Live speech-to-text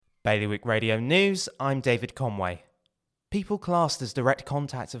Bailiwick Radio News, I'm David Conway. People classed as direct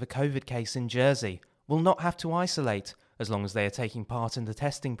contact of a COVID case in Jersey will not have to isolate as long as they are taking part in the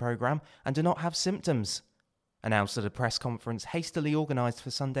testing programme and do not have symptoms. Announced at a press conference hastily organised for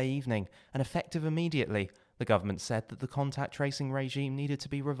Sunday evening and effective immediately, the government said that the contact tracing regime needed to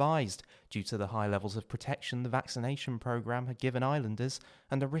be revised due to the high levels of protection the vaccination programme had given islanders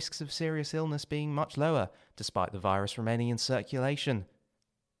and the risks of serious illness being much lower, despite the virus remaining in circulation.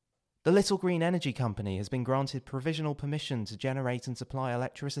 The Little Green Energy Company has been granted provisional permission to generate and supply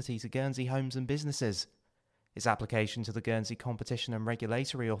electricity to Guernsey homes and businesses. Its application to the Guernsey Competition and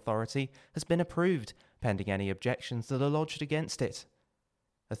Regulatory Authority has been approved, pending any objections that are lodged against it.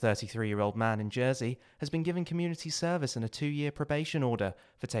 A 33-year-old man in Jersey has been given community service and a 2-year probation order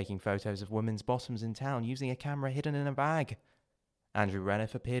for taking photos of women's bottoms in town using a camera hidden in a bag. Andrew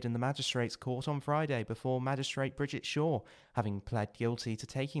Renniff appeared in the magistrate's court on Friday before Magistrate Bridget Shaw, having pled guilty to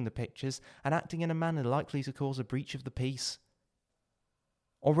taking the pictures and acting in a manner likely to cause a breach of the peace.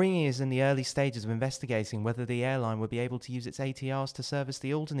 Aurigny is in the early stages of investigating whether the airline would be able to use its ATRs to service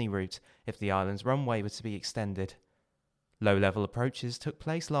the Alderney route if the island's runway were to be extended. Low-level approaches took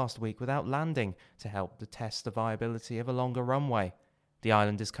place last week without landing to help to test the viability of a longer runway. The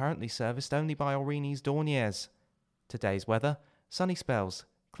island is currently serviced only by Aurigny's Dorniers. Today's weather: sunny spells,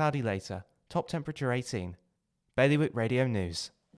 cloudy later, top temperature 18. Bailiwick Radio News.